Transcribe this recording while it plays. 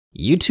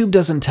YouTube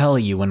doesn't tell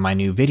you when my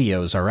new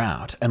videos are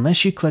out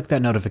unless you click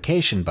that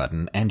notification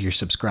button and you're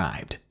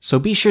subscribed, so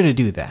be sure to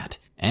do that.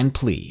 And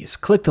please,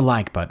 click the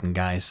like button,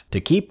 guys,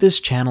 to keep this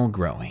channel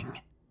growing.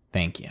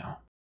 Thank you.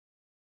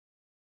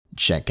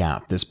 Check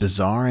out this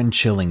bizarre and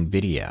chilling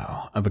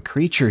video of a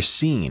creature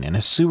seen in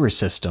a sewer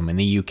system in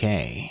the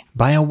UK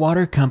by a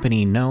water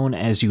company known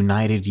as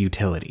United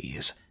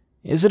Utilities.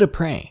 Is it a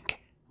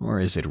prank, or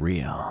is it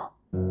real?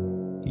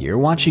 You're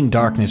watching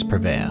Darkness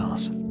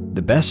Prevails,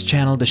 the best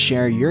channel to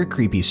share your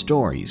creepy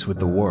stories with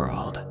the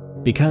world,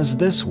 because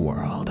this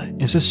world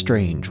is a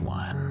strange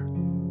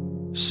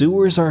one.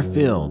 Sewers are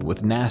filled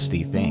with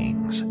nasty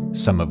things,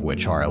 some of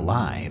which are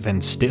alive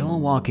and still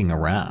walking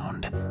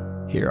around.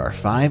 Here are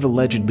 5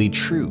 allegedly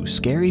true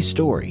scary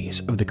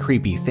stories of the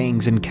creepy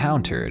things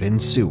encountered in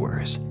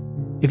sewers.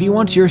 If you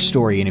want your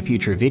story in a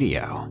future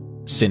video,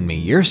 send me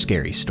your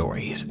scary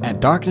stories at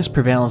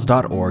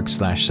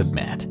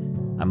darknessprevails.org/submit.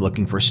 I'm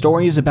looking for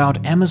stories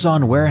about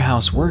Amazon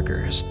warehouse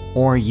workers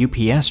or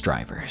UPS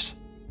drivers.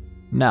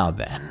 Now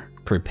then,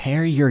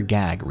 prepare your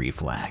gag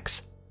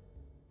reflex.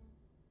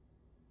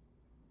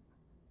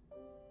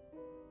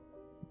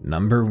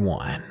 Number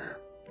 1.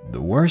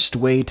 The Worst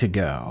Way to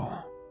Go.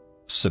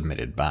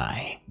 Submitted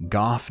by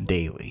Goff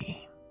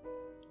Daily.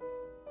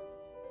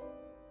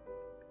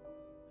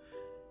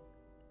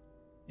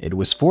 It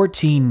was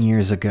 14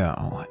 years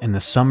ago, in the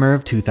summer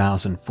of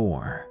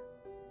 2004.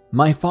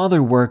 My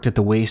father worked at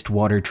the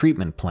wastewater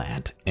treatment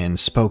plant in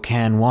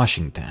Spokane,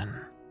 Washington,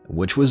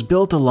 which was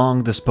built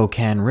along the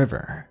Spokane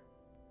River.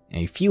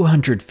 A few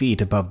hundred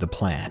feet above the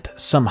plant,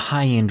 some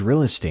high-end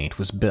real estate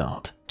was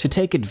built to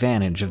take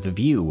advantage of the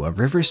view of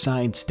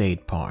Riverside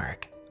State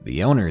Park.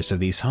 The owners of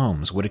these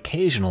homes would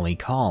occasionally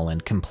call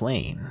and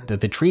complain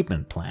that the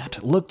treatment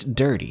plant looked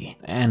dirty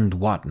and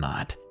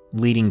whatnot,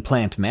 leading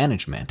plant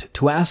management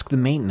to ask the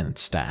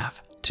maintenance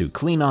staff to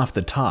clean off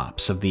the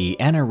tops of the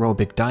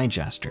anaerobic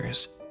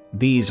digesters.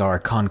 These are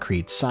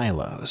concrete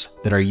silos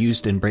that are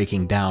used in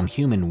breaking down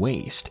human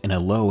waste in a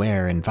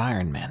low-air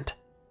environment.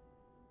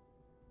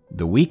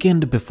 The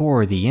weekend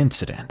before the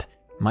incident,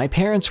 my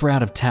parents were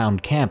out of town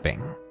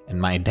camping, and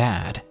my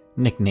dad,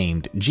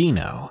 nicknamed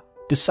Gino,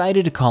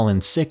 decided to call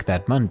in sick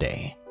that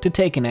Monday to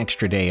take an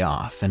extra day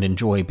off and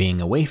enjoy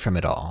being away from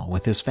it all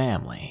with his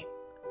family.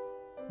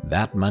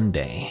 That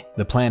Monday,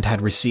 the plant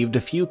had received a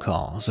few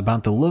calls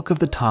about the look of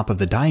the top of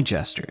the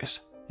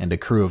digesters, and a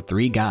crew of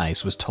 3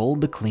 guys was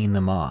told to clean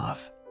them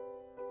off.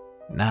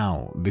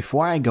 Now,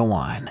 before I go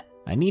on,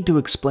 I need to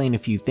explain a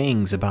few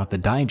things about the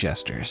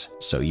digesters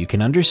so you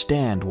can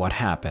understand what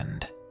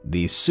happened.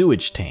 These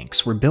sewage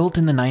tanks were built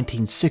in the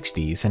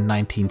 1960s and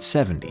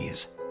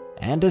 1970s,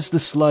 and as the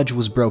sludge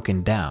was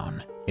broken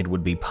down, it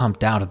would be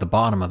pumped out at the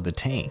bottom of the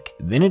tank,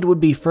 then it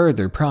would be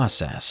further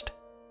processed.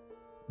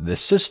 The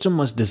system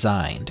was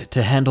designed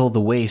to handle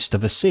the waste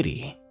of a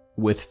city,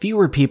 with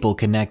fewer people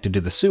connected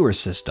to the sewer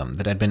system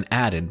that had been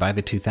added by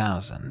the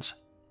 2000s.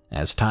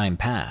 As time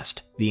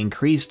passed, the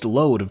increased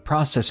load of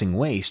processing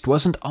waste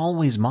wasn't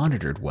always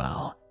monitored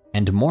well,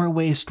 and more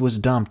waste was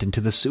dumped into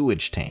the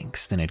sewage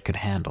tanks than it could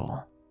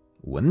handle.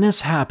 When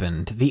this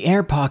happened, the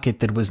air pocket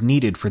that was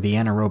needed for the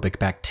anaerobic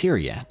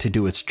bacteria to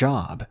do its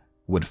job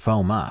would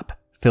foam up,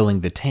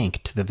 filling the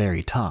tank to the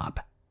very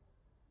top.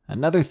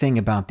 Another thing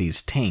about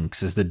these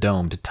tanks is the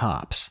domed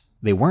tops.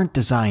 They weren't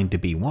designed to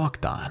be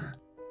walked on.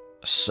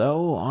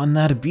 So, on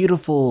that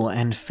beautiful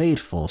and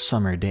fateful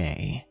summer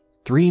day,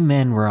 3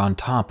 men were on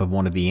top of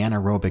one of the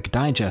anaerobic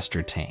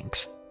digester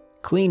tanks,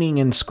 cleaning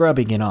and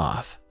scrubbing it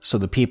off so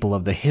the people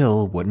of the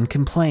hill wouldn't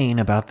complain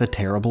about the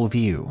terrible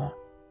view.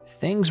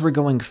 Things were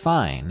going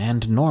fine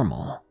and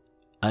normal,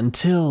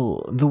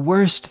 until the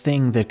worst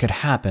thing that could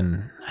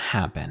happen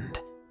happened.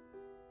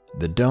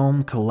 The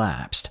dome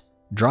collapsed,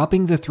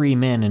 dropping the 3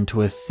 men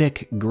into a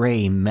thick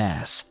gray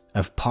mess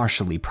of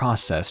partially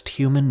processed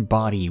human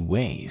body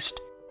waste.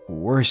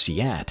 Worse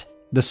yet,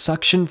 the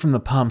suction from the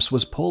pumps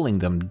was pulling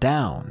them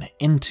down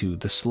into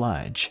the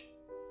sludge.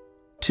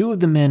 2 of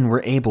the men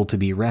were able to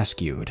be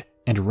rescued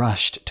and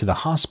rushed to the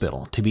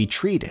hospital to be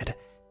treated.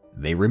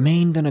 They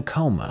remained in a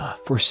coma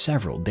for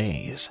several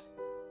days.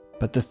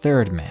 But the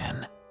 3rd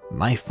man,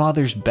 my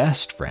father's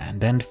best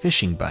friend and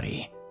fishing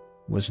buddy,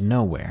 was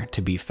nowhere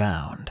to be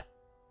found.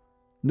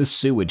 The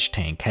sewage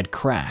tank had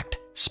cracked,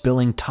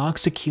 spilling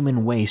toxic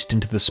human waste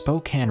into the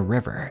Spokane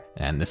River,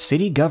 and the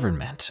city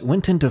government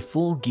went into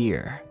full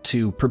gear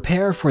to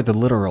prepare for the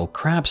literal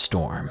crap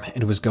storm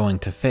it was going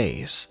to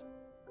face.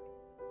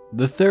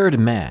 The 3rd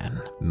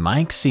man,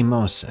 Mike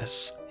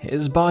Simosis,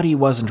 his body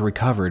wasn't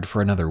recovered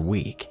for another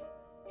week.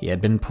 He had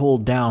been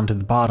pulled down to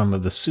the bottom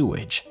of the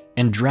sewage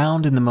and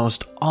drowned in the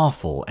most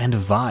awful and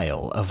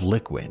vile of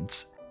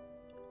liquids.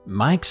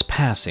 Mike's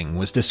passing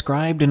was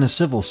described in a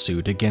civil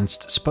suit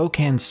against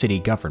Spokane city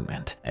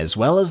government, as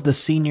well as the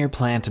senior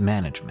plant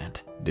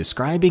management,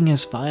 describing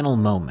his final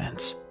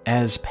moments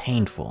as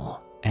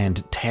painful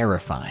and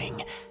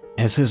terrifying,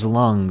 as his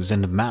lungs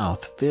and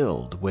mouth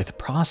filled with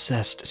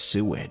processed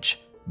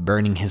sewage,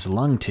 burning his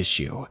lung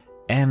tissue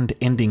and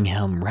ending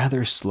him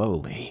rather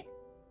slowly.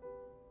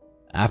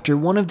 After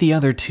one of the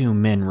other two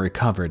men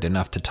recovered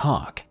enough to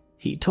talk,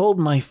 he told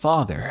my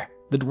father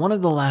that one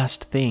of the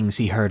last things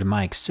he heard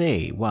Mike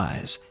say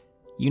was,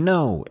 "You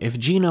know, if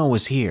Gino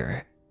was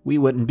here, we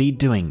wouldn't be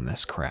doing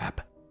this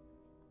crap."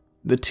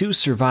 The two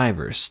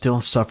survivors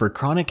still suffer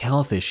chronic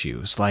health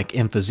issues like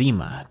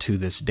emphysema to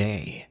this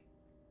day.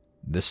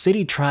 The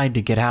city tried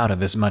to get out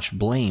of as much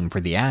blame for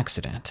the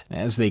accident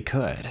as they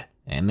could,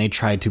 and they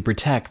tried to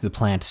protect the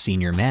plant's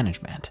senior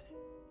management.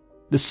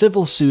 The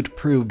civil suit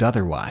proved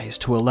otherwise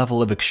to a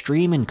level of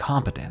extreme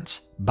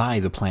incompetence by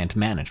the plant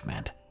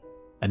management.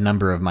 A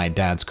number of my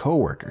dad's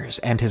coworkers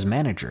and his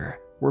manager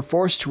were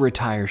forced to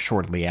retire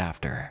shortly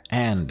after,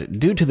 and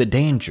due to the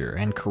danger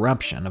and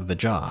corruption of the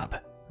job,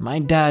 my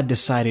dad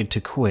decided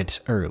to quit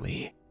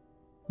early.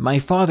 My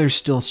father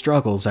still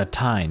struggles at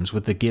times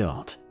with the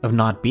guilt of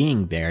not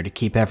being there to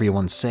keep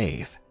everyone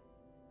safe,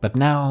 but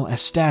now a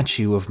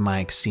statue of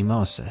Mike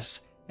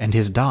Simosis and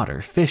his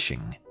daughter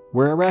fishing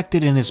were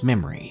erected in his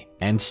memory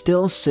and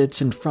still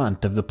sits in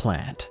front of the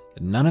plant.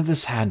 None of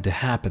this had to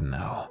happen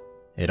though.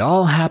 It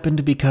all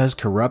happened because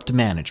corrupt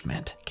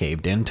management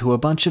caved into a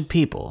bunch of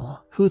people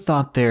who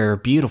thought their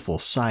beautiful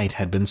site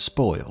had been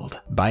spoiled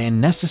by a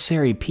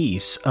necessary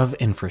piece of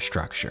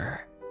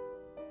infrastructure.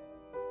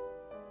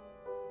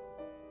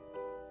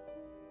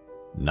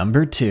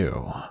 Number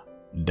 2.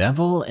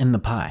 Devil in the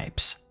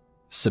Pipes,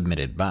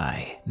 submitted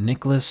by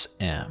Nicholas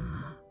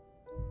M.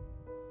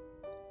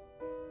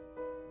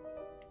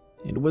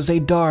 It was a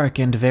dark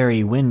and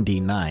very windy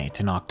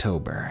night in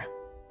October.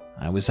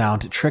 I was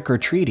out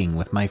trick-or-treating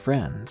with my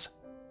friends.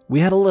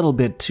 We had a little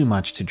bit too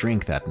much to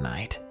drink that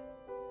night.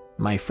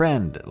 My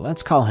friend,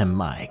 let's call him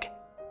Mike,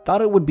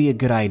 thought it would be a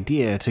good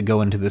idea to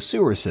go into the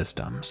sewer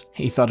systems.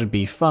 He thought it'd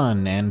be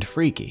fun and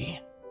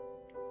freaky.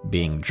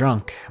 Being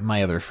drunk,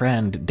 my other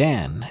friend,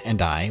 Dan, and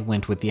I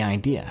went with the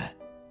idea,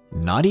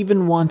 not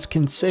even once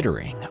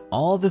considering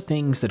all the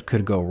things that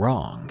could go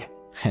wrong,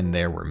 and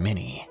there were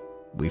many.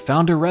 We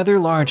found a rather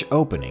large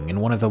opening in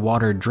one of the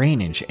water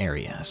drainage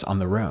areas on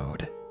the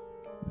road.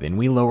 Then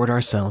we lowered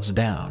ourselves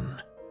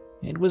down.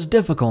 It was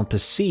difficult to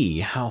see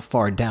how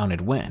far down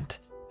it went,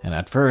 and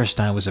at first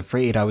I was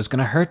afraid I was going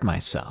to hurt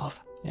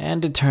myself,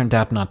 and it turned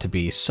out not to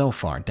be so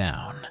far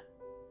down.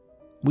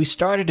 We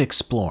started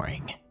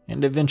exploring,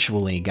 and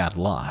eventually got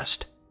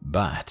lost,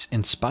 but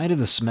in spite of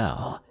the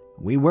smell,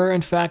 we were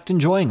in fact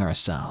enjoying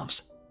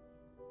ourselves.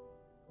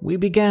 We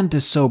began to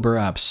sober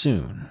up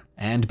soon,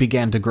 and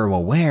began to grow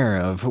aware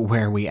of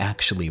where we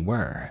actually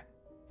were.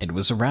 It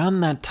was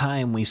around that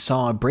time we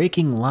saw a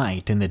breaking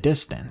light in the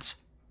distance.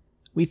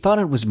 We thought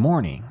it was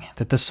morning,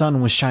 that the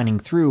sun was shining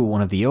through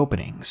one of the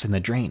openings in the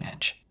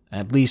drainage.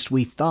 At least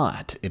we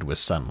thought it was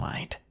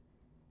sunlight.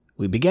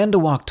 We began to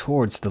walk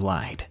towards the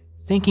light,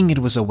 thinking it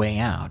was a way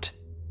out,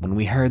 when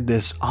we heard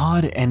this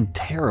odd and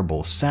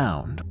terrible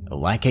sound,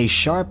 like a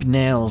sharp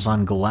nails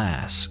on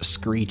glass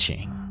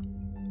screeching.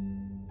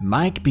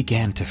 Mike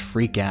began to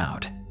freak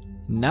out.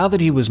 Now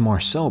that he was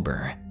more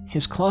sober,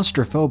 his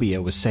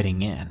claustrophobia was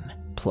setting in.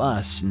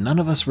 Plus, none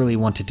of us really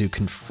wanted to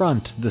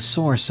confront the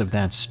source of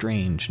that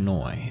strange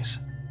noise.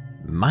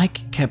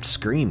 Mike kept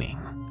screaming,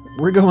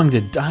 "We're going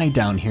to die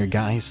down here,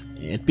 guys."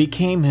 It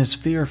became his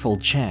fearful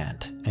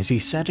chant as he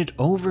said it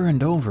over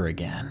and over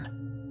again.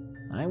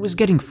 I was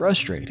getting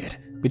frustrated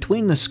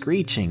between the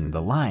screeching,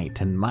 the light,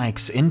 and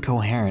Mike's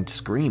incoherent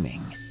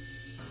screaming.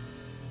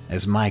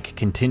 As Mike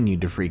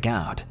continued to freak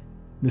out,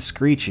 the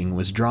screeching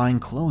was drawing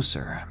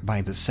closer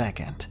by the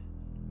second.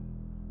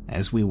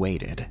 As we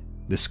waited,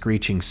 the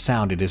screeching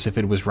sounded as if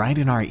it was right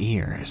in our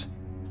ears.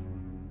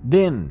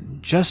 Then,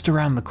 just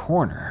around the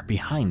corner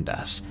behind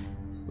us,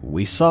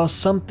 we saw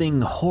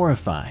something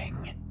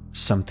horrifying,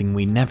 something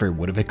we never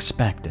would have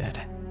expected.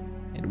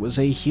 It was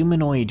a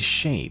humanoid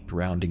shape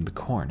rounding the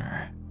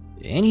corner.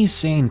 Any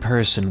sane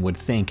person would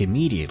think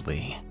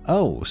immediately,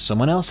 oh,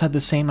 someone else had the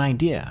same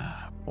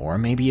idea, or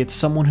maybe it's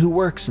someone who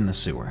works in the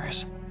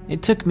sewers.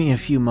 It took me a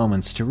few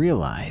moments to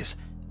realize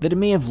that it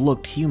may have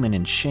looked human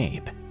in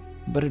shape,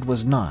 but it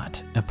was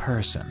not a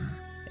person.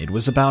 It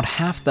was about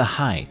half the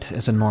height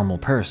as a normal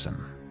person,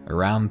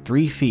 around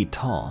 3 feet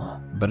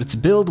tall, but its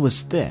build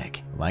was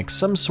thick, like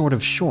some sort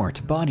of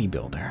short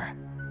bodybuilder.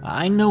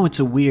 I know it's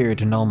a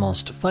weird and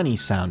almost funny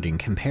sounding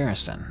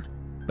comparison,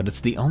 but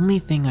it's the only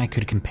thing I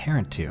could compare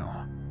it to.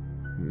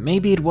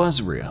 Maybe it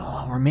was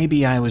real, or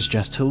maybe I was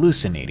just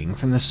hallucinating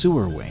from the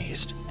sewer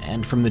waste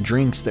and from the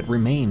drinks that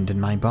remained in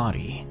my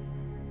body.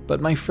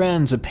 But my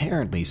friends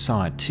apparently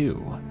saw it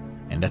too,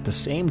 and at the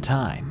same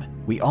time,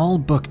 we all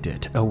booked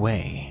it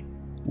away.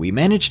 We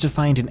managed to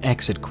find an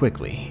exit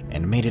quickly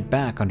and made it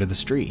back onto the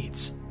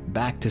streets,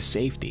 back to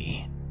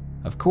safety.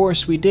 Of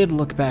course, we did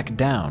look back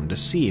down to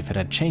see if it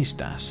had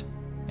chased us,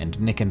 and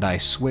Nick and I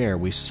swear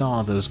we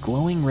saw those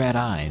glowing red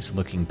eyes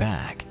looking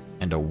back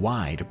and a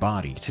wide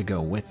body to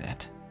go with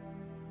it.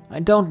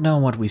 I don't know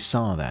what we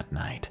saw that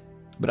night,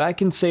 but I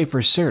can say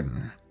for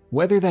certain,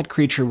 whether that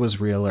creature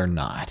was real or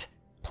not,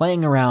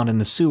 playing around in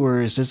the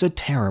sewers is a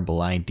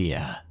terrible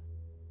idea.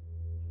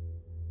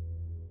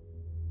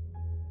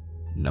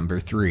 Number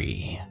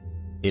 3.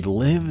 It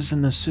lives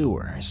in the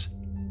sewers.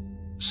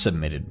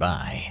 submitted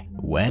by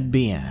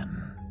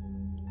WedBN.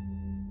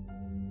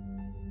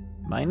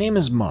 My name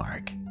is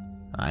Mark.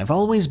 I've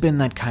always been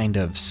that kind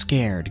of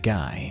scared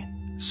guy,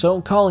 so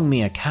calling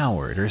me a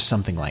coward or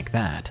something like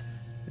that,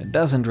 it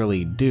doesn't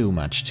really do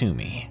much to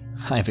me.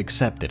 I've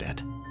accepted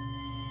it.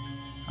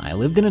 I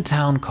lived in a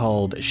town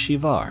called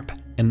Shivarp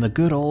in the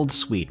good old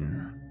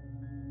Sweden.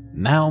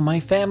 Now, my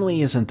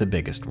family isn't the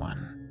biggest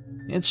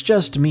one. It's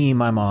just me,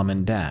 my mom,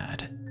 and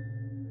dad.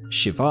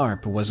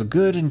 Shivarp was a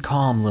good and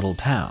calm little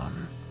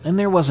town, and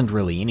there wasn't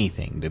really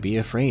anything to be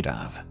afraid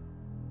of.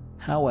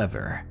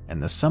 However, in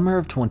the summer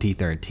of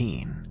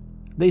 2013,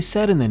 they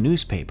said in the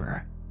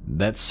newspaper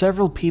that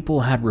several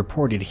people had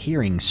reported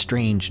hearing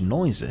strange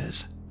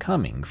noises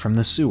coming from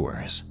the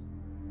sewers.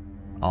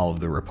 All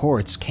of the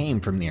reports came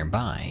from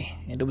nearby,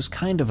 and it was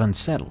kind of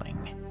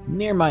unsettling.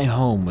 Near my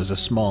home was a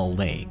small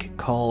lake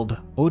called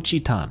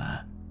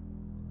Ochitana.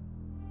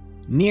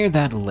 Near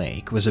that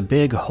lake was a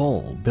big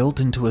hole built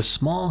into a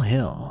small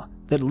hill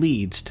that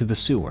leads to the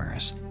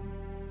sewers.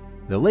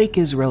 The lake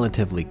is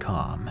relatively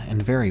calm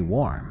and very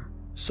warm,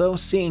 so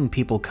seeing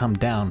people come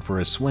down for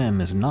a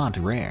swim is not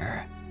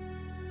rare.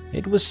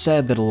 It was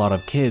said that a lot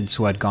of kids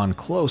who had gone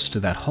close to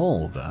that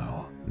hole,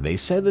 though, they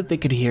said that they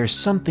could hear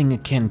something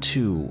akin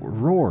to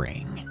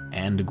roaring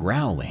and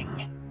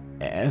growling,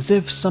 as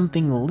if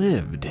something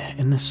lived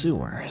in the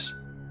sewers.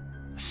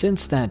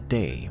 Since that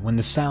day, when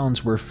the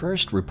sounds were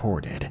first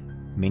reported,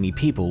 many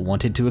people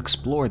wanted to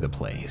explore the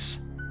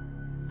place.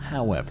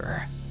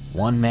 However,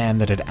 one man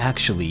that had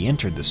actually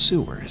entered the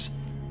sewers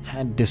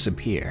had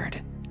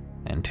disappeared,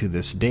 and to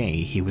this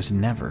day he was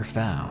never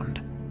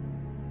found.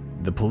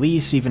 The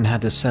police even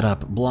had to set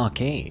up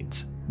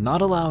blockades,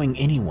 not allowing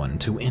anyone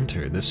to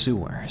enter the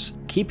sewers,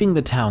 keeping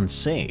the town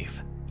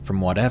safe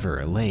from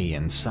whatever lay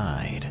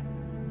inside.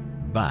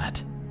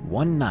 But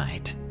one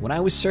night, when I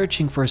was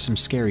searching for some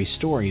scary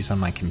stories on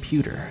my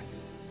computer,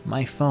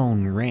 my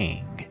phone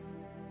rang.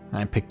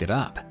 I picked it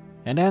up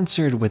and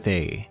answered with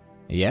a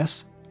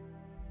yes.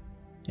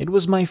 It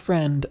was my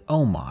friend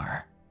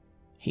Omar.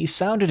 He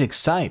sounded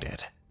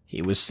excited.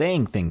 He was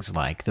saying things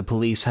like the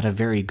police had a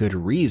very good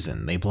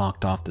reason they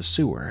blocked off the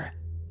sewer,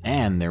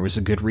 and there was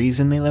a good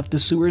reason they left the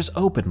sewers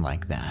open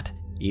like that,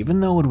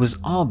 even though it was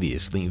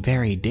obviously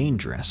very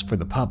dangerous for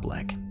the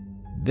public.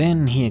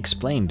 Then he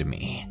explained to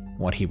me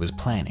what he was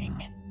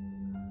planning.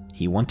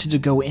 He wanted to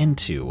go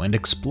into and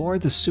explore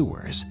the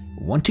sewers,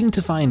 wanting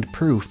to find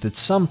proof that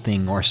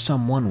something or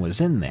someone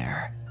was in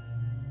there.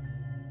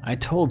 I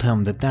told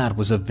him that that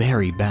was a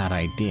very bad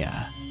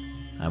idea.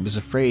 I was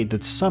afraid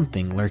that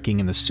something lurking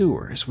in the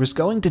sewers was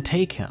going to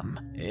take him,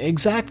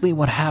 exactly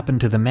what happened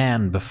to the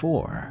man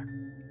before.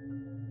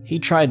 He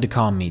tried to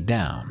calm me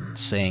down,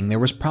 saying there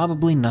was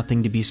probably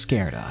nothing to be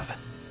scared of,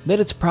 that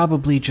it's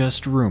probably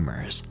just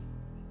rumors.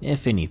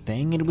 If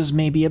anything, it was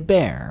maybe a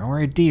bear or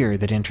a deer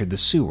that entered the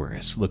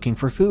sewers looking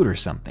for food or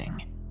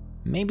something.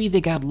 Maybe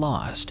they got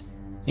lost,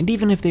 and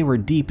even if they were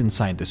deep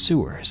inside the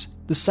sewers,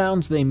 the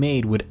sounds they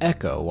made would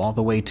echo all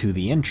the way to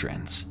the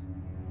entrance.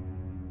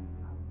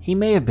 He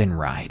may have been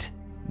right.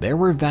 There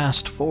were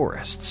vast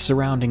forests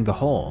surrounding the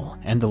hole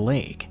and the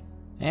lake,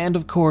 and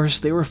of course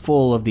they were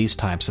full of these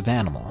types of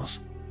animals.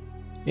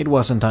 It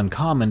wasn't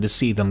uncommon to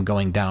see them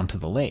going down to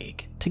the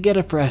lake to get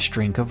a fresh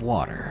drink of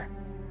water.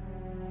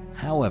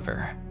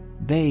 However,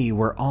 they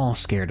were all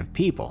scared of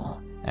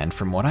people, and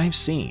from what I've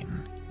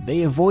seen,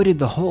 they avoided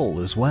the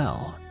hole as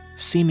well,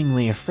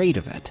 seemingly afraid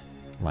of it,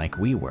 like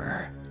we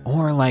were,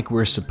 or like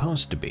we're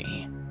supposed to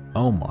be.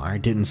 Omar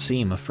didn't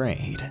seem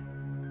afraid.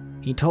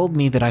 He told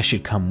me that I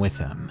should come with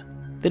him,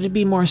 that it'd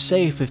be more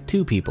safe if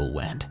 2 people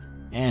went,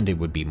 and it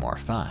would be more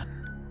fun.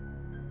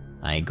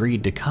 I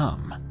agreed to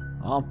come,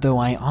 although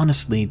I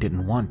honestly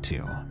didn't want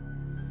to.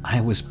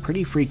 I was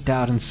pretty freaked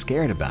out and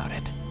scared about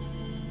it.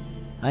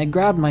 I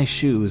grabbed my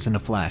shoes and a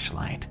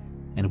flashlight,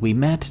 and we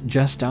met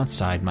just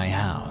outside my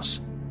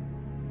house.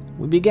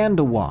 We began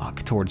to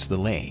walk towards the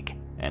lake,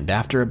 and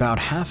after about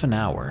half an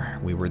hour,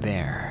 we were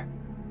there.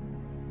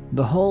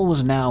 The hole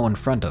was now in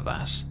front of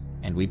us,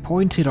 and we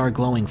pointed our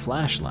glowing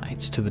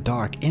flashlights to the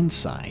dark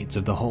insides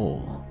of the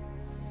hole.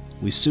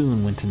 We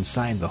soon went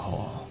inside the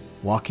hole,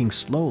 walking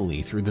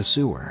slowly through the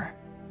sewer.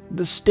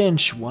 The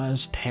stench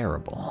was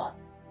terrible,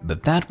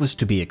 but that was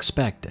to be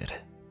expected.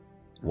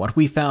 What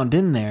we found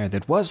in there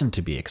that wasn't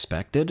to be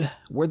expected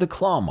were the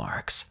claw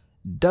marks,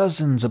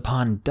 dozens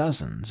upon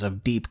dozens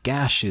of deep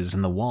gashes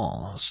in the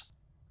walls.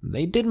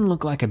 They didn't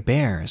look like a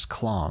bear's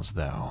claws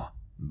though,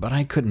 but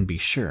I couldn't be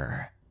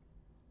sure.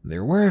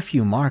 There were a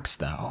few marks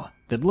though,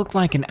 that looked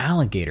like an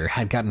alligator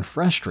had gotten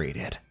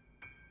frustrated.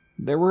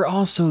 There were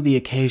also the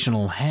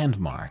occasional hand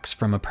marks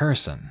from a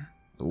person,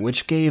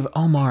 which gave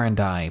Omar and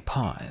I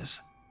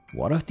pause.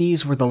 What if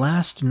these were the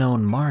last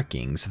known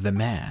markings of the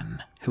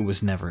man who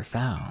was never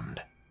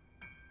found?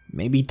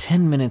 Maybe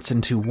 10 minutes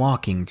into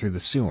walking through the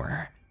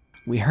sewer,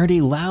 we heard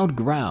a loud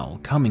growl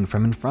coming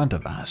from in front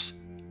of us.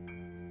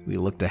 We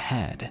looked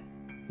ahead,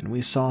 and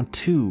we saw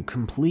 2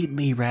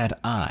 completely red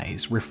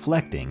eyes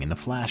reflecting in the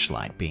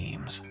flashlight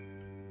beams.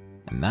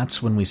 And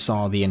that's when we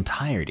saw the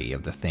entirety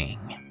of the thing.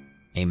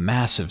 A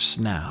massive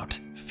snout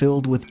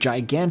filled with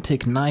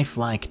gigantic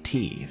knife-like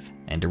teeth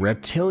and a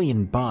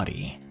reptilian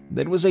body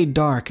that was a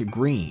dark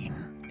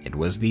green. It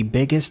was the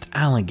biggest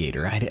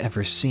alligator I'd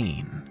ever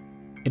seen.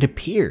 It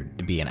appeared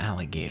to be an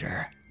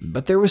alligator,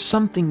 but there was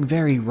something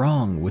very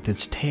wrong with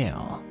its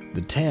tail.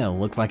 The tail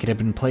looked like it had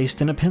been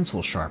placed in a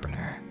pencil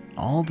sharpener,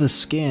 all the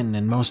skin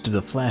and most of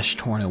the flesh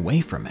torn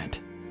away from it.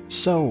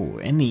 So,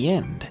 in the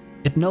end,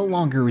 it no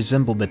longer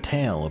resembled the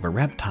tail of a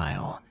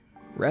reptile,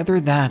 rather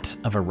that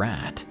of a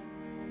rat,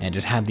 and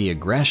it had the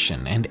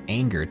aggression and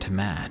anger to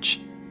match.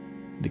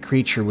 The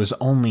creature was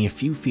only a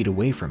few feet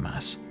away from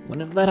us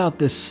when it let out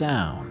this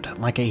sound,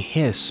 like a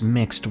hiss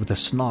mixed with a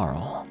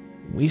snarl.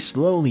 We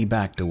slowly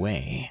backed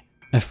away,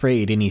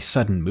 afraid any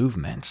sudden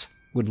movements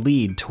would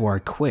lead to our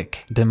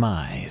quick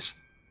demise.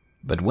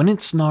 But when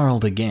it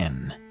snarled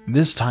again,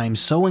 this time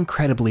so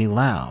incredibly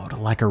loud,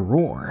 like a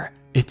roar,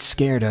 it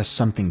scared us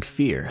something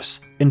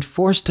fierce and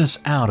forced us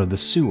out of the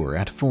sewer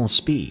at full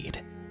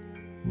speed.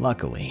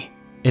 Luckily,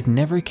 it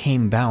never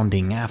came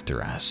bounding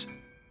after us.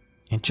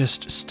 It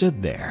just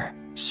stood there,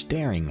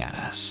 staring at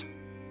us.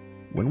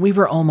 When we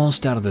were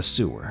almost out of the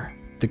sewer,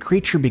 the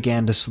creature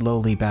began to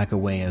slowly back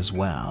away as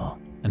well,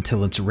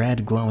 until its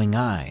red glowing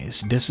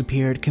eyes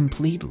disappeared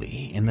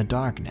completely in the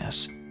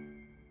darkness.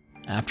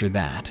 After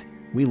that,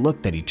 we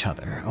looked at each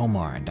other,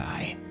 Omar and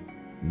I.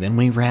 Then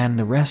we ran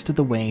the rest of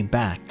the way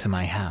back to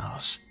my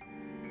house.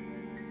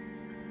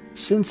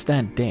 Since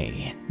that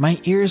day, my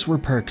ears were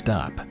perked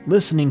up,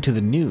 listening to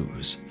the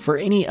news for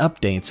any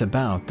updates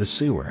about the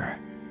sewer.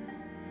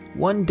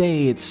 One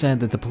day it said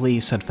that the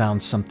police had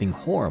found something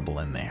horrible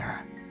in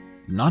there.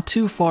 Not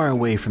too far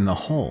away from the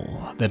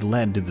hole that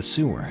led to the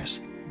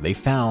sewers, they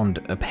found,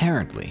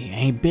 apparently,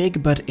 a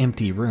big but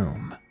empty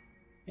room.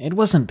 It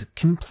wasn't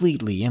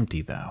completely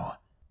empty though.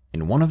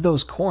 In one of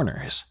those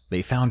corners,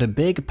 they found a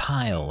big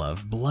pile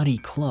of bloody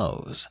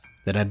clothes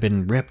that had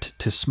been ripped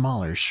to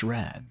smaller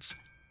shreds.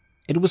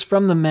 It was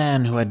from the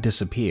man who had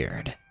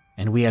disappeared,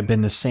 and we had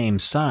been the same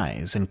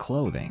size and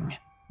clothing,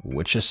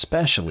 which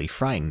especially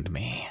frightened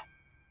me.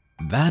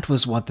 That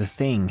was what the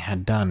thing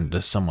had done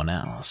to someone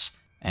else,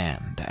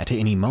 and at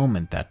any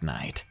moment that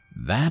night,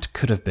 that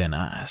could have been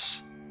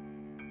us.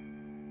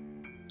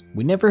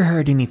 We never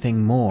heard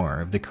anything more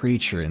of the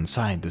creature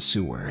inside the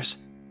sewers.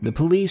 The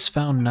police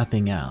found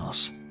nothing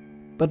else,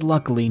 but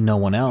luckily no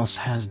one else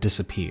has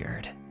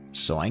disappeared,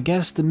 so I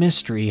guess the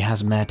mystery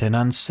has met an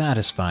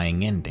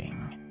unsatisfying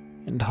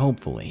ending, and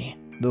hopefully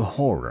the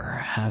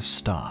horror has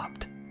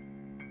stopped.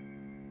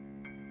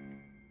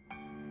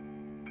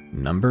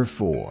 Number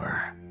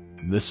 4.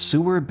 The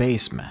Sewer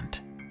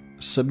Basement,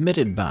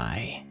 submitted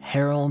by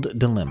Harold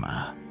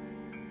Dilemma.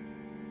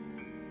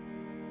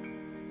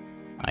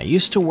 I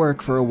used to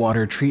work for a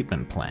water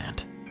treatment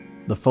plant.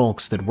 The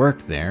folks that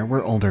worked there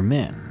were older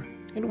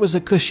men. It was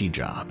a cushy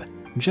job,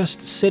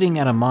 just sitting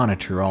at a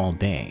monitor all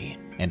day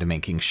and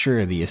making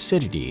sure the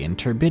acidity and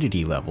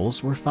turbidity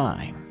levels were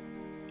fine.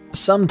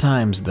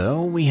 Sometimes,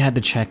 though, we had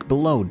to check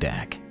below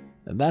deck.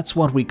 That's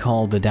what we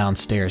called the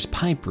downstairs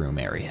pipe room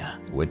area,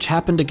 which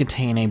happened to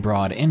contain a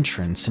broad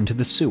entrance into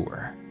the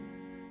sewer.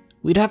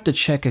 We'd have to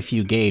check a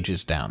few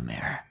gauges down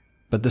there,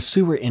 but the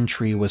sewer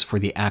entry was for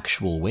the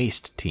actual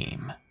waste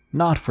team,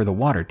 not for the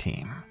water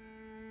team.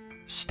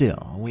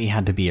 Still, we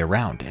had to be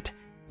around it,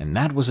 and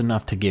that was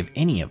enough to give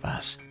any of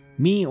us,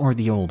 me or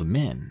the old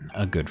men,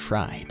 a good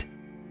fright.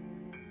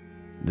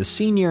 The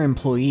senior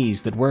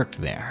employees that worked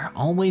there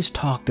always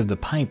talked of the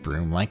pipe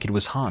room like it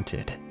was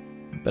haunted,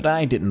 but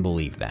I didn't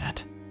believe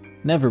that.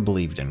 Never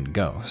believed in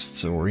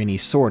ghosts or any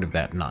sort of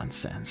that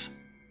nonsense.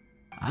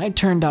 I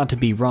turned out to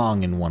be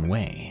wrong in one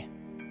way.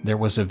 There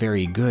was a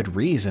very good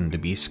reason to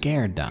be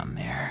scared down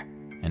there,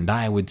 and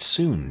I would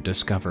soon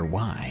discover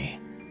why.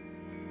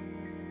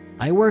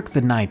 I worked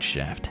the night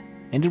shift,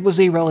 and it was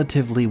a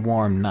relatively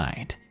warm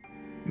night.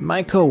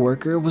 My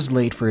coworker was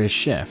late for his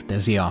shift,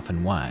 as he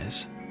often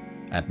was.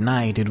 At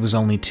night, it was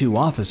only 2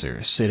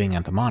 officers sitting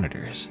at the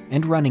monitors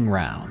and running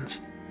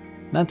rounds.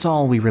 That's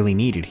all we really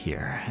needed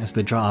here, as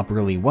the job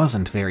really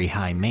wasn't very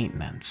high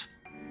maintenance.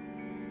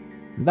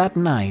 That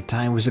night,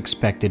 I was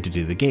expected to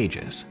do the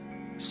gauges,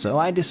 so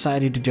I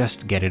decided to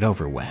just get it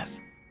over with.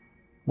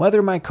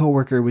 Whether my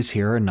coworker was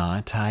here or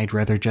not, I'd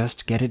rather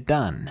just get it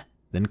done,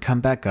 then come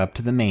back up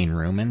to the main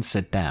room and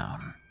sit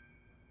down.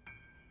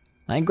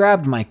 I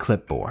grabbed my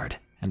clipboard,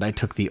 and I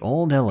took the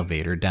old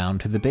elevator down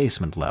to the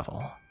basement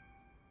level.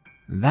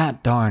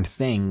 That darned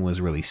thing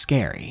was really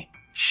scary,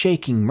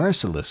 shaking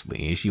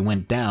mercilessly as you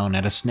went down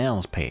at a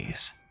snail's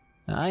pace.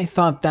 I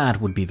thought that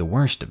would be the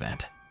worst of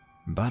it,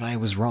 but I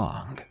was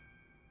wrong.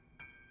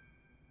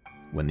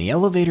 When the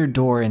elevator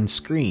door and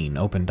screen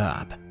opened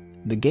up,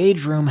 the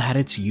gauge room had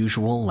its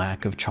usual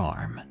lack of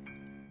charm.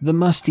 The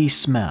musty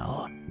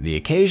smell, the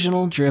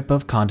occasional drip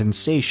of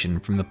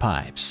condensation from the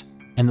pipes,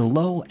 and the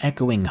low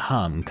echoing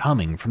hum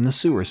coming from the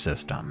sewer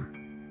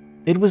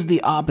system. It was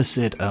the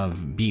opposite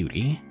of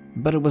beauty,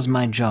 but it was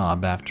my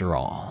job after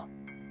all.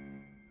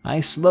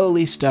 I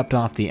slowly stepped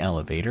off the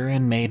elevator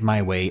and made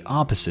my way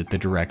opposite the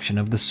direction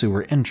of the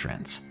sewer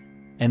entrance,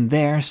 and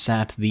there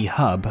sat the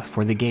hub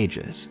for the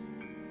gauges.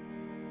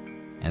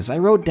 As I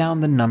wrote down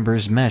the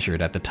numbers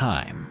measured at the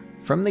time,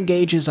 from the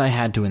gauges I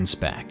had to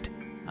inspect,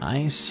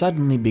 I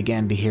suddenly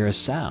began to hear a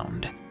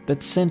sound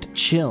that sent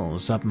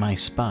chills up my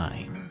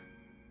spine.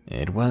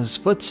 It was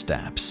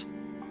footsteps.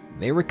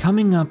 They were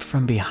coming up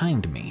from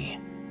behind me.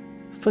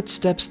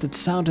 Footsteps that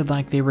sounded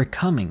like they were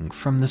coming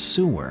from the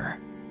sewer.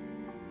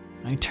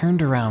 I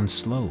turned around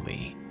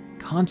slowly,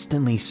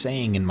 constantly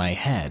saying in my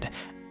head,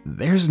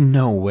 "There's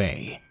no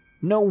way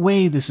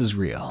this is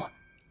real.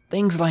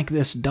 Things like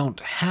this don't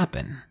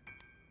happen."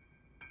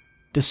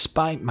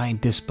 Despite my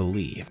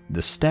disbelief,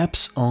 the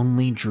steps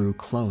only drew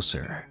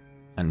closer,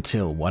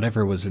 until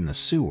whatever was in the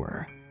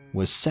sewer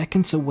was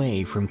seconds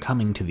away from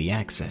coming to the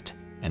exit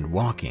and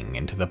walking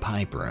into the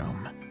pipe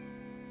room.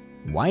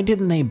 Why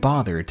didn't they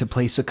bother to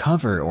place a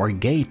cover or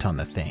gate on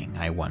the thing,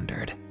 I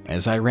wondered,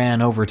 as I ran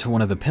over to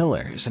one of the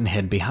pillars and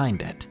hid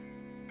behind it.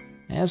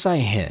 As I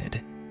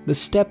hid, the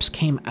steps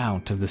came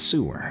out of the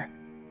sewer.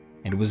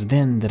 It was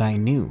then that I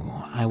knew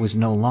I was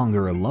no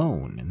longer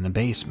alone in the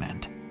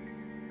basement.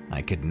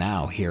 I could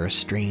now hear a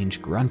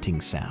strange grunting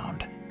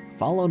sound,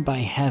 followed by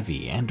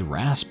heavy and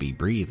raspy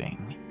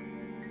breathing.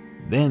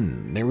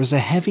 Then there was a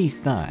heavy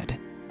thud,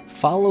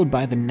 followed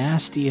by the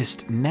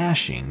nastiest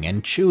gnashing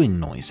and chewing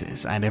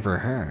noises I'd ever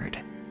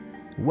heard.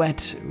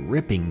 Wet,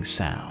 ripping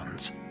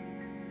sounds.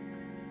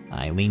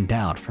 I leaned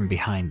out from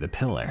behind the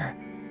pillar,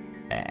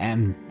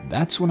 and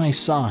that's when I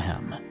saw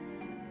him.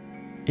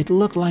 It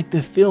looked like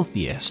the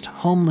filthiest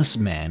homeless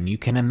man you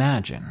can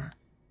imagine.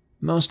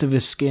 Most of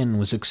his skin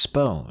was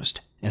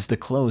exposed, as the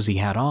clothes he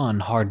had on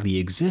hardly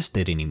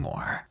existed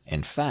anymore.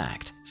 In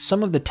fact,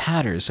 some of the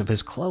tatters of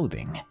his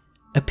clothing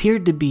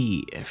appeared to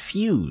be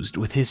fused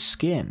with his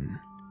skin,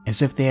 as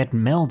if they had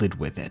melded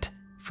with it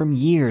from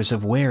years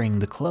of wearing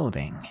the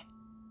clothing.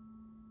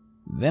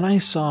 Then I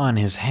saw in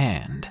his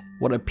hand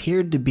what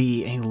appeared to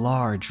be a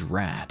large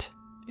rat.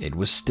 It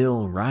was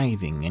still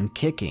writhing and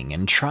kicking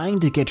and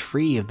trying to get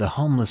free of the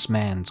homeless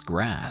man's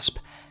grasp,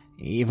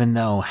 even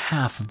though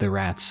half of the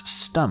rat's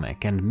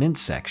stomach and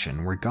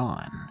midsection were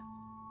gone,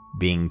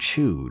 being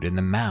chewed in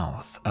the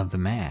mouth of the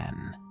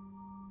man.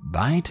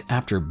 Bite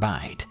after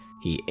bite,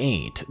 he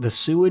ate the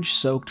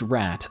sewage-soaked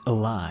rat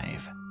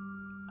alive.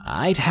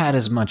 I'd had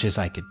as much as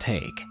I could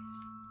take.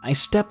 I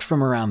stepped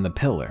from around the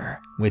pillar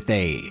with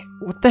a,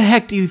 "What the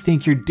heck do you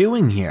think you're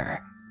doing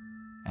here?"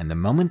 And the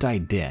moment I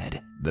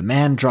did, the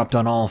man dropped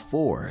on all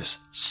fours,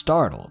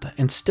 startled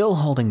and still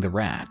holding the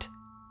rat.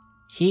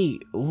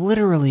 He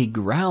literally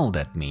growled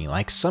at me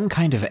like some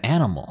kind of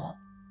animal.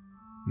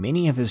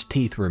 Many of his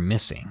teeth were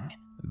missing,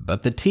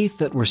 but the teeth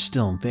that were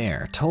still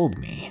there told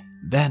me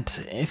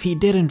that if he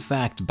did in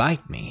fact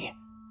bite me,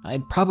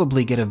 I'd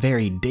probably get a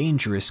very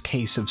dangerous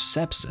case of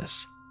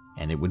sepsis,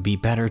 and it would be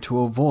better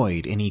to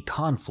avoid any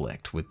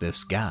conflict with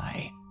this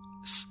guy.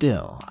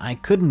 Still, I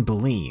couldn't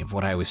believe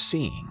what I was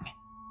seeing.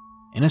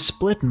 In a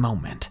split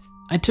moment,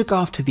 I took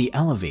off to the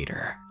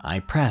elevator. I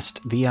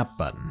pressed the up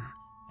button,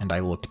 and I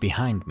looked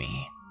behind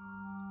me.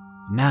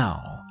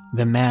 Now,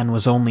 the man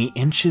was only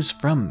inches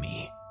from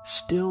me,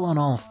 still on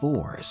all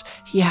fours.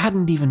 He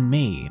hadn't even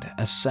made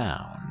a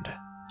sound.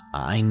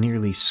 I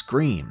nearly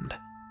screamed,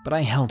 but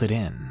I held it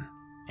in.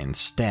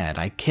 Instead,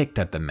 I kicked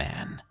at the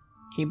man.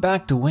 He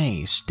backed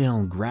away,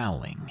 still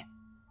growling.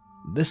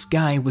 This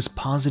guy was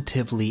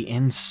positively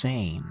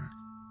insane.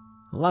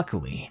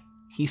 Luckily,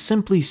 he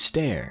simply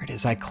stared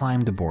as I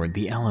climbed aboard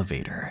the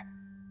elevator.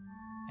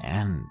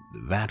 And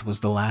that was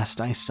the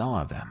last I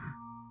saw of him.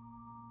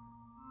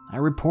 I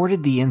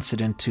reported the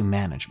incident to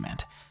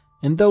management,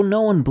 and though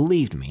no one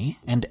believed me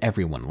and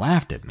everyone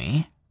laughed at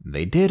me,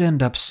 they did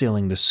end up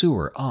sealing the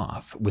sewer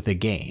off with a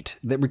gate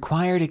that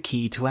required a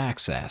key to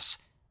access,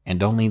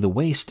 and only the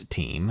waste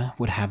team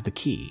would have the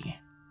key.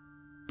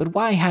 But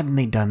why hadn't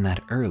they done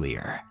that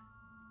earlier?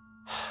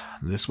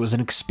 This was an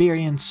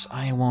experience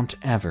I won't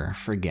ever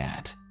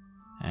forget.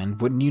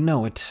 And wouldn't you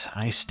know it,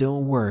 I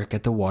still work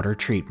at the water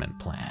treatment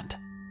plant.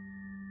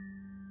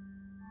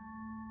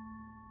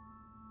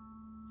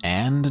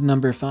 And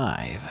number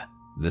 5,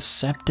 The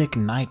Septic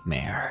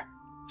Nightmare,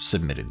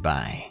 submitted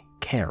by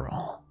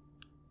Carol.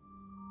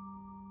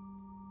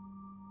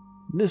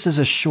 This is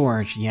a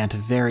short yet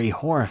very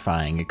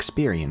horrifying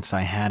experience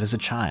I had as a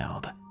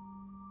child.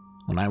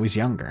 When I was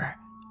younger,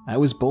 I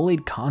was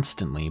bullied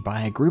constantly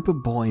by a group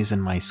of boys in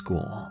my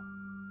school.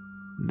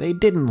 They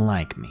didn't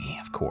like me,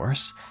 of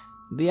course.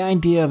 The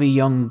idea of a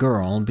young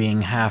girl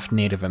being half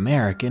Native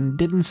American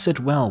didn't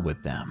sit well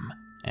with them,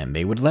 and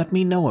they would let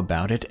me know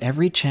about it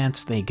every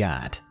chance they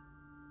got.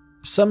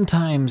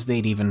 Sometimes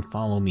they'd even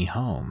follow me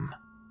home.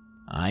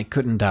 I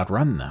couldn't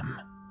outrun them,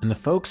 and the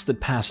folks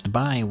that passed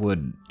by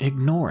would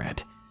ignore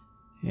it.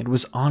 It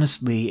was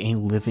honestly a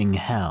living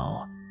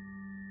hell.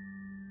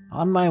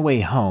 On my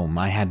way home,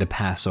 I had to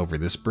pass over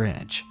this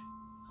bridge.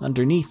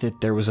 Underneath it,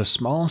 there was a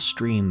small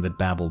stream that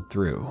babbled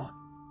through.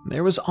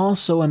 There was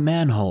also a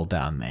manhole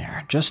down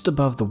there, just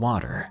above the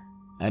water.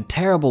 A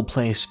terrible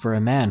place for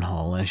a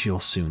manhole, as you'll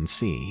soon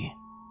see.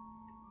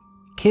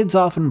 Kids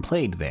often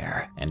played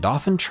there, and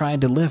often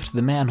tried to lift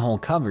the manhole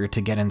cover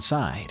to get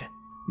inside.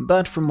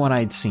 but from what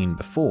I'd seen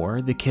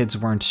before, the kids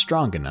weren't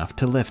strong enough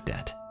to lift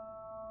it.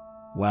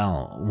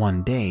 Well,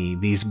 one day,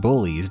 these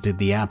bullies did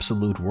the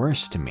absolute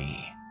worst to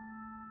me.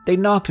 They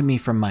knocked me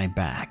from my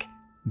back,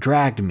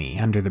 dragged me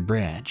under the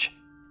bridge,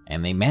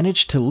 and they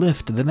managed to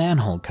lift the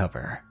manhole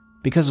cover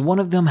because one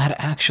of them had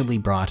actually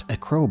brought a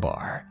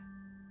crowbar.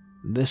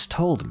 This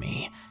told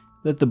me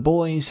that the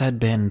boys had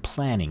been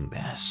planning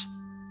this.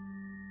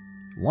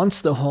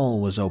 Once the hole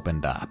was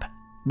opened up,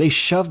 they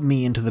shoved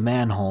me into the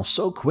manhole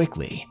so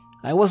quickly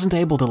I wasn't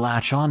able to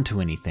latch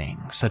onto anything,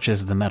 such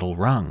as the metal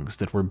rungs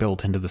that were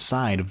built into the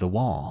side of the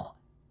wall.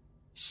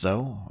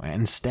 So,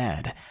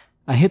 instead,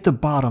 I hit the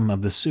bottom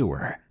of the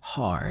sewer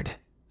hard,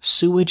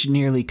 sewage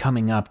nearly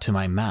coming up to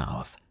my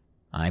mouth.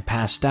 I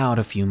passed out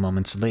a few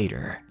moments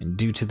later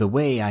due to the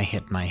way I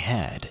hit my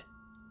head.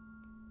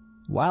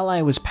 While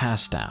I was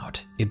passed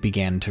out, it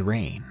began to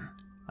rain.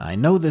 I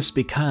know this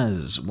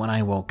because when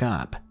I woke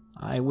up,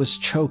 I was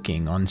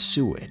choking on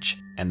sewage,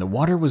 and the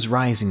water was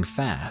rising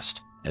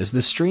fast as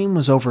the stream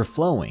was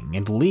overflowing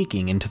and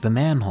leaking into the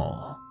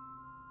manhole.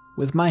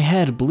 With my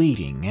head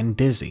bleeding and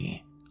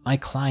dizzy, I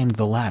climbed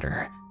the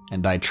ladder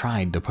and I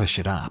tried to push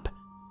it up.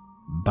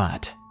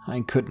 But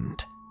I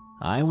couldn't.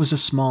 I was a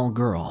small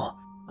girl.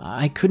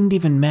 I couldn't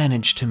even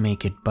manage to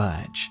make it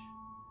budge.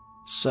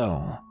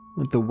 So,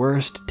 with the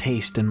worst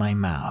taste in my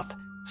mouth,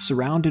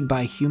 surrounded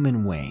by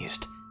human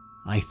waste,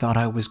 I thought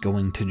I was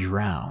going to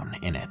drown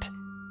in it.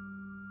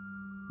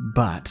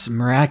 But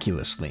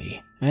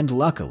miraculously, and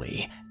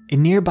luckily, a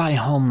nearby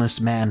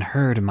homeless man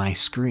heard my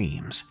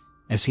screams,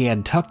 as he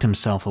had tucked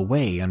himself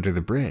away under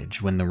the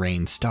bridge when the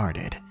rain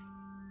started.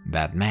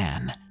 That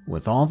man,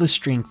 with all the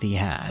strength he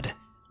had,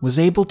 was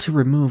able to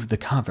remove the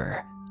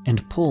cover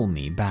and pull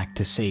me back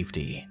to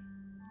safety.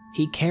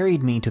 He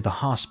carried me to the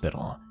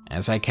hospital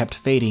as I kept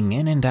fading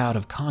in and out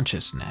of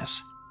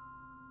consciousness.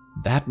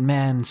 That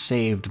man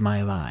saved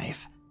my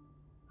life.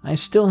 I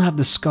still have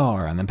the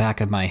scar on the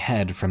back of my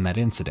head from that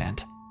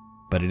incident,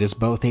 but it is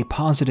both a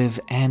positive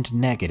and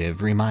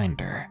negative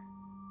reminder.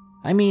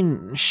 I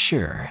mean,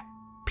 sure,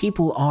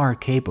 people are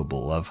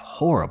capable of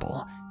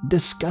horrible,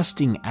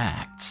 disgusting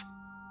acts,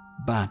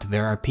 but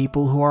there are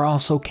people who are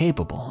also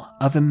capable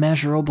of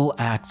immeasurable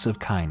acts of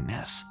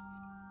kindness.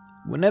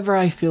 Whenever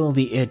I feel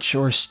the itch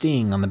or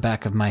sting on the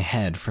back of my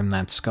head from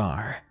that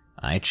scar,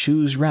 I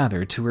choose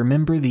rather to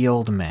remember the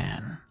old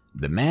man,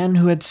 the man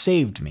who had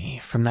saved me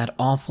from that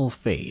awful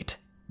fate,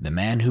 the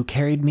man who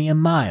carried me a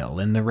mile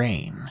in the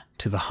rain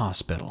to the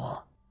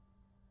hospital.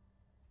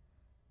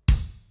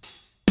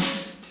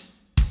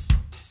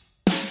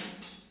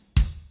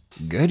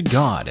 Good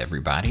God,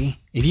 everybody.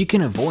 If you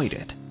can avoid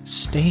it,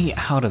 stay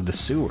out of the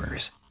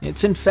sewers.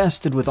 It's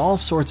infested with all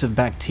sorts of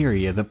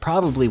bacteria that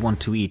probably want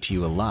to eat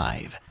you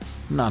alive.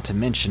 Not to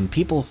mention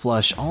people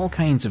flush all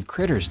kinds of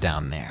critters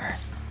down there.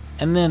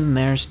 And then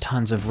there's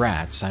tons of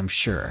rats, I'm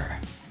sure.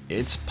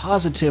 It's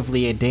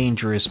positively a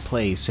dangerous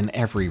place in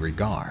every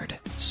regard.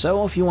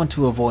 So if you want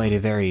to avoid a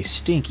very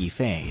stinky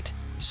fate,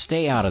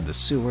 stay out of the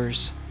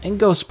sewers and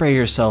go spray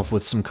yourself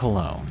with some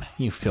cologne,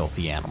 you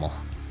filthy animal.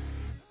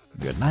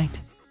 Good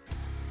night.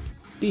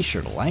 Be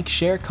sure to like,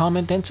 share,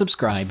 comment, and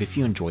subscribe if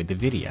you enjoyed the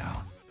video.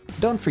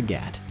 Don't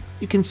forget,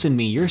 you can send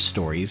me your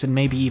stories and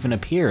maybe even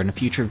appear in a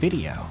future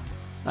video.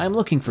 I'm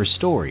looking for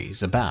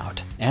stories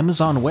about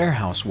Amazon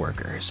warehouse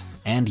workers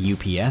and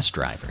UPS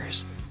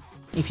drivers.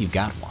 If you've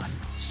got one,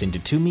 send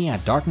it to me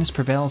at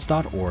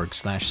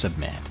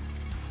darknessprevails.org/submit.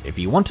 If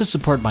you want to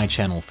support my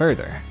channel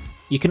further,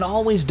 you can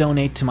always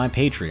donate to my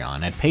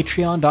Patreon at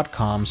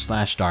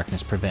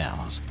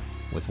patreon.com/darknessprevails.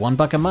 With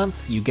 $1 a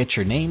month, you get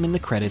your name in the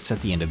credits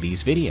at the end of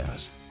these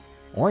videos.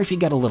 Or if you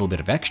get a little bit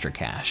of extra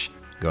cash,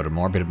 go to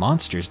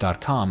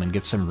morbidmonsters.com and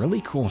get some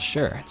really cool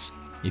shirts.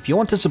 If you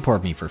want to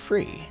support me for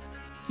free,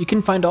 you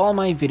can find all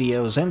my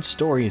videos and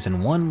stories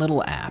in one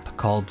little app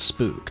called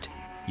Spooked.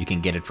 You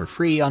can get it for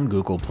free on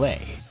Google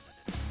Play.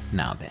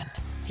 Now then,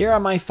 here are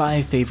my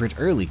 5 favorite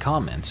early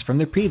comments from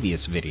the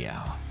previous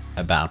video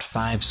about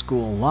 5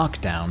 school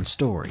lockdown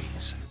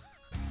stories.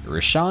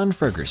 Rashawn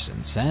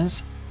Ferguson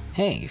says,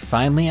 "Hey,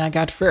 finally I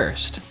got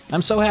first.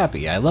 I'm so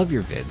happy. I love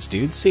your vids,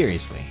 dude.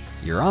 Seriously.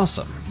 You're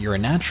awesome. You're a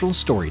natural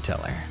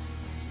storyteller."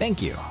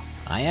 Thank you.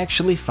 I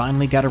actually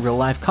finally got a real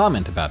life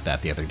comment about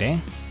that the other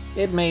day.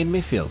 It made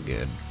me feel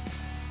good.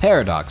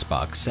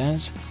 Paradoxbox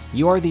says,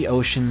 "You are the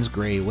ocean's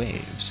gray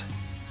waves."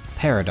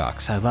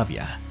 Paradox, I love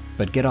ya,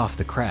 but get off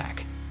the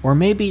crack. Or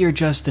maybe you're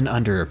just an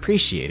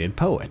underappreciated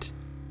poet.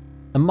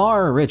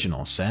 Amar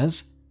Original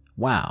says,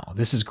 "Wow,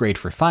 this is great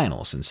for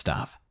finals and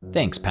stuff.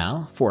 Thanks,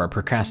 pal, for a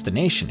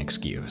procrastination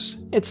excuse.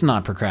 It's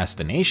not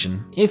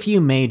procrastination if you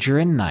major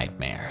in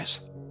nightmares."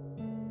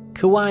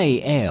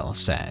 Kawaii Ale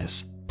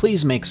says,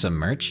 "Please make some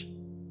merch."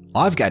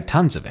 I've got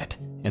tons of it.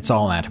 It's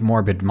all at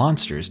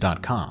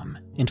morbidmonsters.com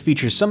and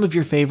features some of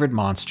your favorite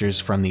monsters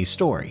from these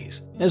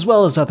stories, as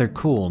well as other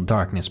cool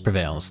Darkness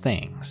Prevails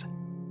things.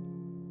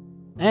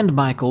 And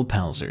Michael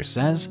Pelzer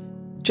says,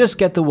 "Just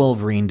get the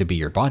Wolverine to be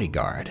your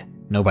bodyguard.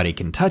 Nobody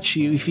can touch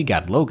you if you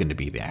got Logan to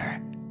be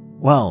there.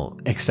 Well,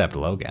 except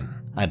Logan.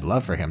 I'd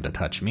love for him to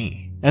touch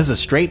me. As a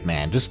straight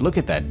man, just look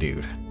at that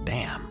dude.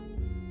 Damn.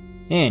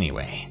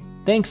 Anyway,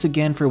 thanks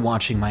again for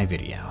watching my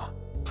video.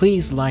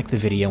 Please like the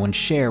video and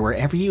share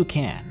wherever you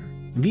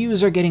can.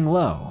 Views are getting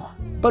low,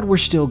 but we're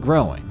still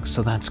growing,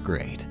 so that's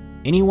great.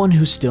 Anyone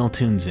who still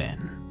tunes in,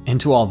 and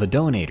to all the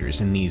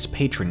donators in these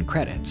patron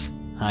credits,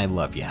 I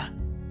love ya.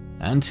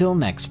 Until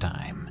next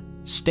time,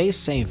 stay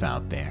safe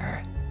out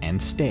there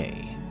and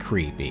stay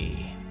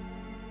creepy.